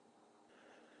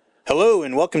Hello,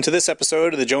 and welcome to this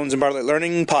episode of the Jones and Bartlett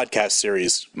Learning podcast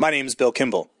series. My name is Bill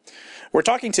Kimball. We're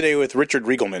talking today with Richard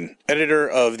Riegelman, editor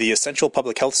of the Essential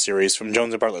Public Health series from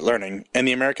Jones and Bartlett Learning and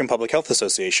the American Public Health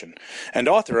Association, and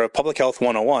author of Public Health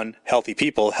 101, Healthy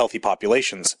People, Healthy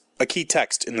Populations, a key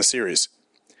text in the series.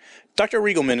 Dr.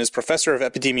 Riegelman is professor of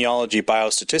epidemiology,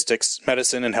 biostatistics,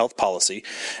 medicine, and health policy,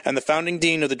 and the founding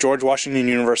dean of the George Washington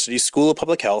University School of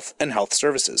Public Health and Health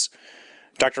Services.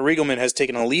 Dr. Riegelman has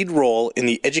taken a lead role in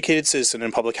the Educated Citizen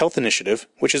in Public Health Initiative,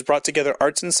 which has brought together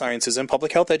arts and sciences and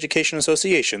public health education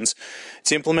associations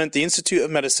to implement the Institute of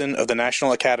Medicine of the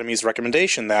National Academy's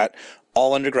recommendation that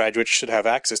all undergraduates should have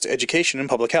access to education in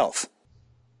public health.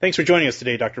 Thanks for joining us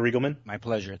today, Dr. Riegelman. My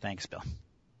pleasure. Thanks, Bill.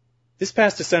 This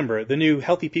past December, the new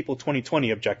Healthy People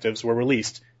 2020 objectives were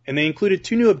released, and they included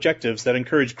two new objectives that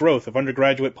encourage growth of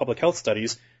undergraduate public health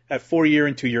studies at 4-year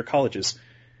and 2-year colleges.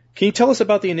 Can you tell us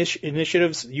about the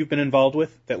initiatives you've been involved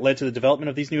with that led to the development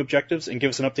of these new objectives and give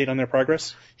us an update on their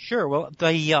progress? Sure. Well,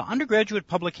 the undergraduate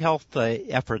public health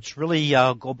efforts really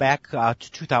go back to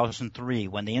 2003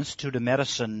 when the Institute of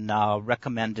Medicine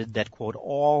recommended that, quote,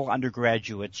 all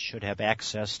undergraduates should have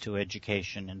access to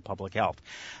education in public health.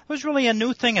 It was really a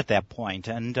new thing at that point,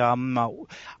 and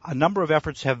a number of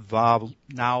efforts have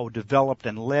now developed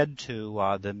and led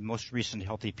to the most recent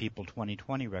Healthy People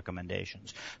 2020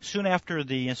 recommendations. Soon after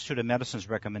the Institute of Medicine's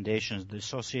recommendations, the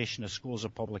Association of Schools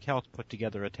of Public Health put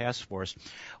together a task force,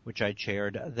 which I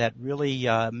chaired, that really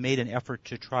made an effort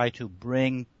to try to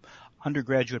bring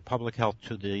undergraduate public health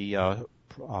to the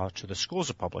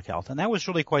schools of public health, and that was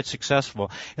really quite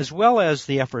successful, as well as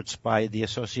the efforts by the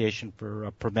Association for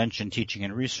Prevention, Teaching,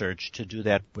 and Research to do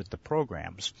that with the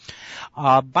programs.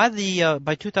 By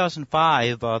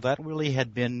 2005, that really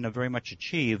had been very much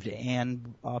achieved,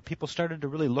 and people started to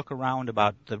really look around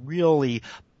about the really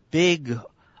big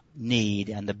need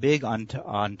and the big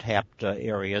untapped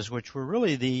areas, which were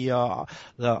really the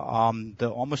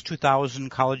almost 2,000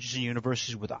 colleges and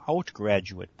universities without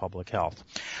graduate public health.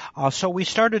 So we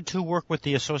started to work with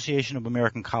the Association of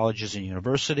American Colleges and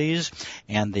Universities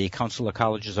and the Council of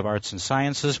Colleges of Arts and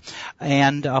Sciences,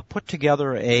 and put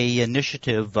together a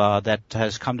initiative that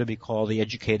has come to be called the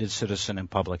Educated Citizen in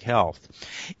Public Health.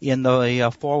 In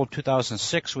the fall of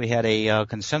 2006, we had a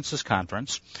consensus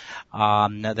conference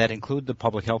that included the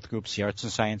public health groups, the arts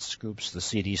and science groups, the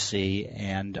CDC,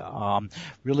 and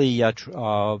really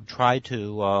try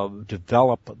to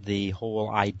develop the whole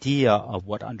idea of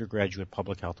what undergraduate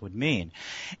public health would mean.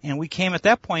 And we came at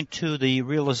that point to the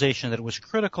realization that it was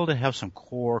critical to have some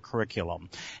core curriculum.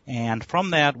 And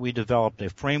from that, we developed a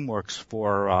frameworks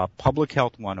for Public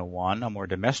Health 101, a more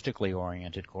domestically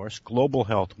oriented course, Global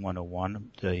Health 101,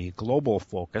 the global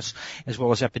focus, as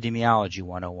well as Epidemiology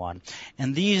 101.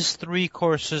 And these three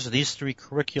courses, these three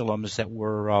curriculums that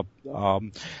were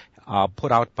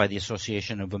put out by the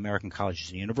Association of American Colleges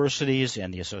and Universities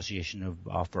and the Association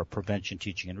for Prevention,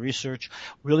 Teaching, and Research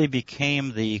really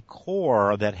became the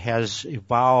core that has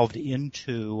evolved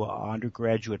into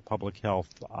undergraduate public health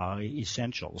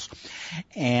essentials.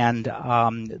 And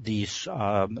the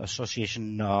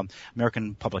Association,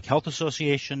 American Public Health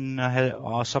Association,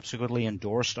 subsequently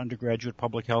endorsed undergraduate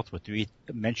public health with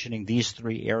mentioning these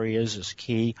three areas as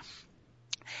key.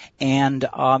 And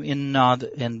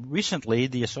recently,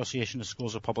 the Association of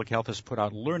Schools of Public Health has put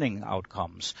out learning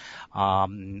outcomes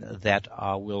that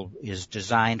is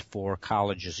designed for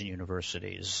colleges and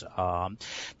universities. Now,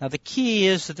 the key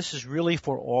is that this is really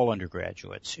for all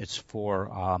undergraduates. It's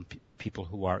for people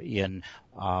who are in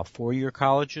 4-year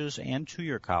colleges and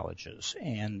 2-year colleges.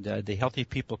 And the Healthy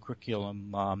People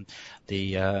curriculum,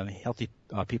 the Healthy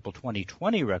People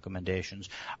 2020 recommendations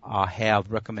have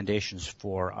recommendations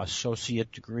for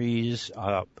associate degrees,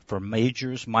 for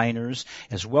majors, minors,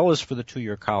 as well as for the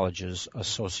 2-year colleges,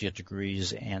 associate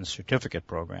degrees and certificate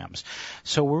programs.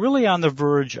 So we're really on the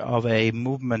verge of a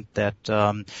movement that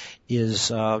is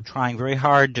trying very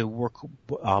hard to work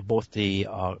both the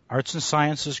arts and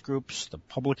sciences groups, the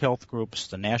public health groups,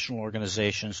 the national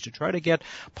organizations to try to get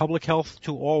public health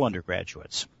to all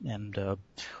undergraduates. And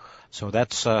so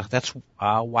that's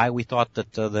why we thought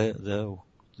that the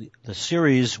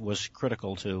series was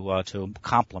critical to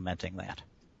complementing that.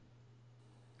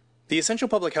 The Essential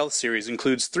Public Health series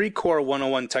includes 3 core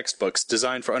 101 textbooks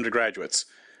designed for undergraduates: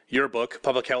 your book,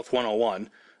 Public Health 101,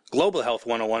 Global Health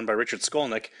 101 by Richard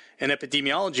Skolnick, and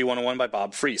Epidemiology 101 by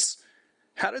Bob Fries.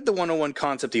 How did the 101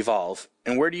 concept evolve,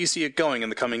 and where do you see it going in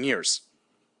the coming years?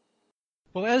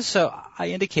 Well, as I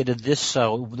indicated, the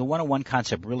 101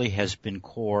 concept really has been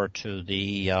core to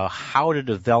the how to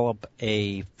develop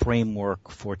a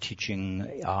framework for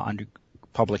teaching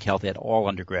public health at all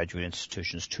undergraduate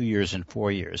institutions, 2 years and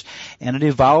 4 years. And it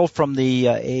evolved from the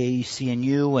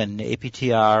AACNU and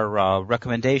APTR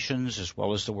recommendations as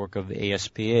well as the work of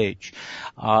ASPH.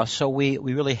 So we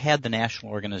really had the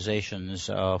national organizations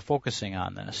focusing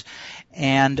on this.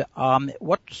 And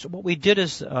what we did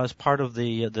as part of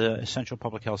the Essential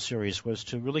Public Health series was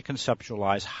to really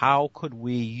conceptualize how could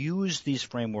we use these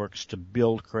frameworks to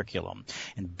build curriculum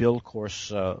and build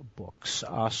course books,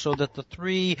 so that the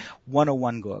 3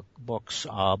 101 books,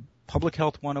 Public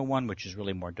Health 101, which is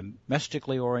really more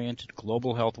domestically oriented,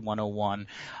 Global Health 101,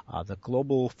 the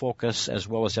global focus, as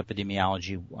well as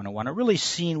Epidemiology 101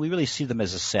 we really see them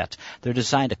as a set. They're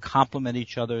designed to complement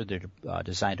each other. They're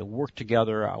designed to work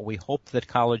together. We hope that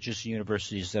colleges and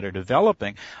universities that are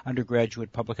developing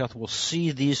undergraduate public health will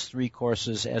see these 3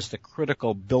 courses as the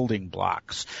critical building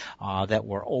blocks that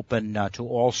were open to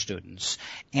all students,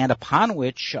 and upon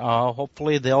which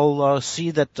hopefully they'll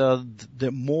see that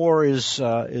the more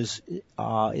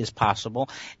is possible,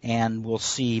 and we'll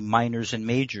see minors and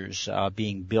majors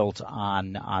being built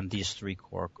on these 3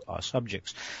 core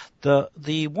subjects.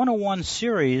 The 101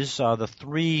 series, the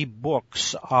 3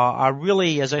 books, are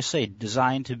really, as I say,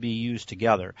 designed to be used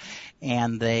together,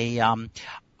 and they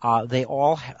have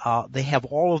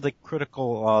all of the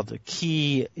critical, the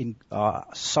key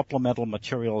supplemental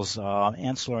materials,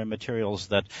 ancillary materials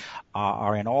that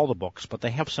are in all the books, but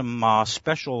they have some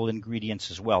special ingredients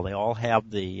as well. They all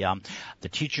have the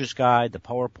teacher's guide, the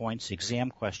PowerPoints, the exam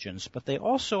questions, but they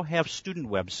also have student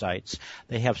websites.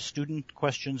 They have student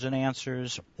questions and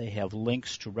answers. They have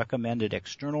links to recommended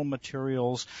external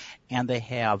materials, and they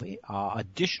have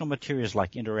additional materials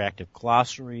like interactive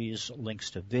glossaries,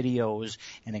 links to videos,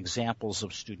 and examples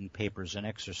of student papers and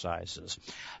exercises.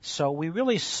 So we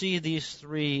really see these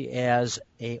 3 as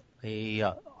a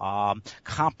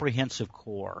comprehensive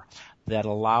core that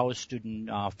allows student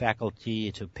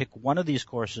faculty to pick one of these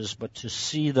courses, but to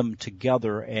see them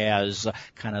together as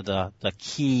kind of the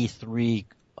key 3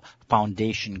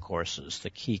 foundation courses, the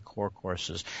key core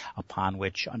courses upon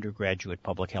which undergraduate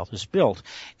public health is built.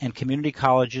 And community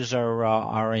colleges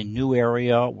are a new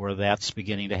area where that's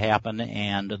beginning to happen,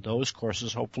 and those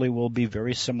courses hopefully will be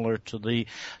very similar to the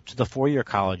 4-year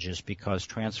colleges, because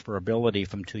transferability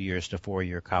from 2 years to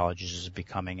 4-year colleges is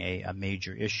becoming a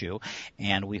major issue,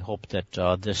 and we hope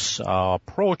that this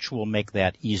approach will make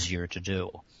that easier to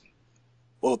do.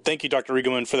 Well, thank you, Dr.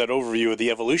 Riegelman, for that overview of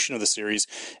the evolution of the series,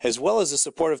 as well as the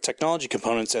support of technology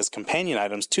components as companion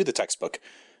items to the textbook.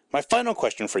 My final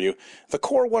question for you: the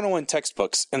core 101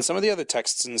 textbooks and some of the other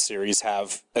texts in the series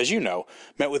have, as you know,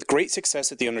 met with great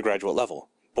success at the undergraduate level.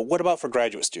 But what about for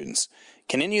graduate students?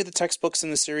 Can any of the textbooks in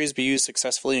the series be used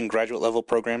successfully in graduate level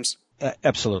programs?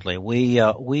 Absolutely.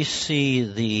 We see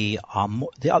the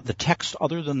text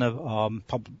other than the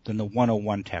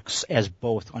 101 texts as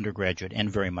both undergraduate and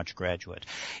very much graduate.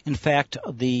 In fact,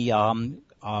 the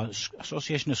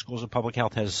Association of Schools of Public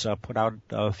Health has put out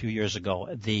a few years ago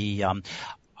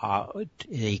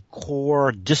a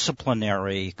core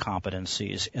disciplinary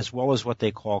competencies, as well as what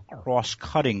they call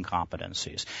cross-cutting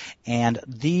competencies. And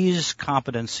these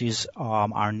competencies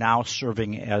are now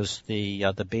serving as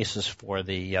the basis for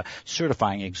the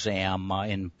certifying exam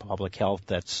in public health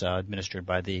that's administered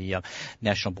by the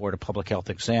National Board of Public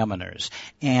Health Examiners.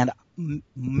 And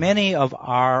many of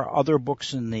our other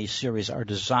books in the series are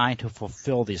designed to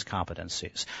fulfill these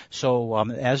competencies. So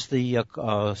as the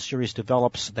series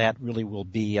develops, that really will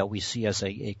be, we see as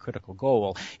a critical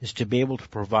goal, is to be able to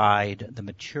provide the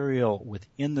material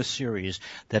within the series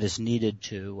that is needed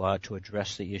to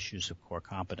address the issues of core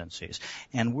competencies.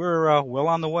 And we're well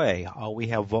on the way. We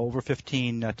have over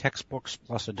 15 textbooks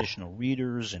plus additional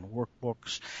readers and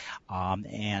workbooks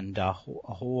and a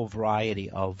whole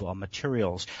variety of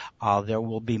materials. There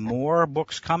will be more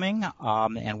books coming,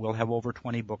 and we'll have over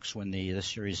 20 books when the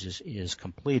series is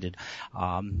completed,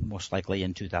 most likely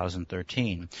in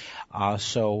 2013.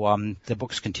 So the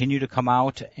books continue to come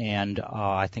out, and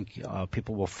I think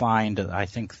people will find, I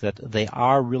think that they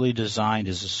are really designed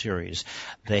as a series.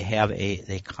 They have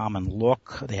a common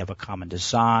look, they have a common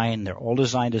design, they're all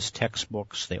designed as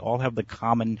textbooks, they all have the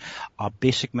common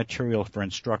basic material for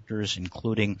instructors,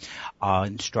 including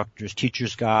instructors'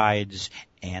 teachers' guides,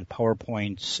 and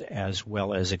PowerPoints, as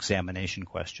well as examination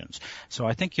questions. So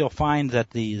I think you'll find that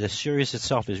the series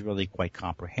itself is really quite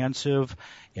comprehensive.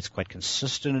 It's quite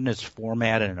consistent in its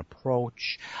format and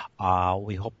approach.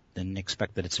 We hope and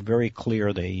expect that it's very clear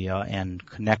and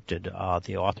connected.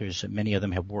 The authors, many of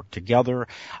them have worked together.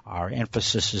 Our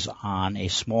emphasis is on a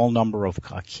small number of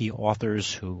key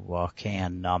authors who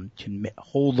can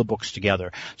hold the books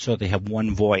together so they have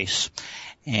one voice.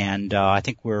 And I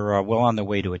think we're well on the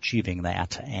way to achieving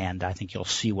that. And I think you'll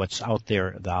see what's out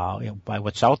there, by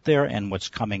what's out there and what's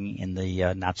coming in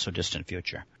the not so distant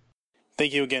future.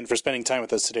 Thank you again for spending time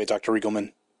with us today, Dr.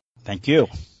 Riegelman. Thank you.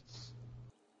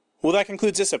 Well, that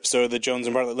concludes this episode of the Jones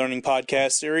and Bartlett Learning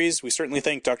Podcast series. We certainly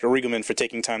thank Dr. Riegelman for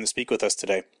taking time to speak with us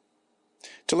today.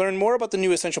 To learn more about the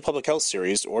new Essential Public Health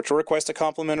series or to request a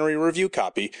complimentary review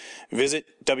copy, visit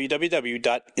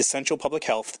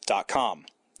www.essentialpublichealth.com.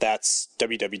 That's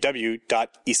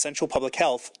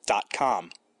www.essentialpublichealth.com.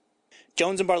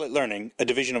 Jones and Bartlett Learning, a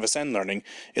division of Ascend Learning,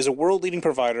 is a world-leading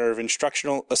provider of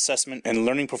instructional, assessment, and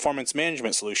learning performance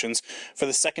management solutions for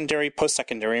the secondary,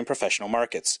 post-secondary, and professional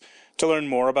markets. To learn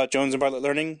more about Jones and Bartlett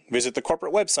Learning, visit the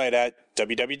corporate website at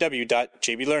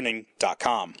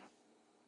www.jblearning.com.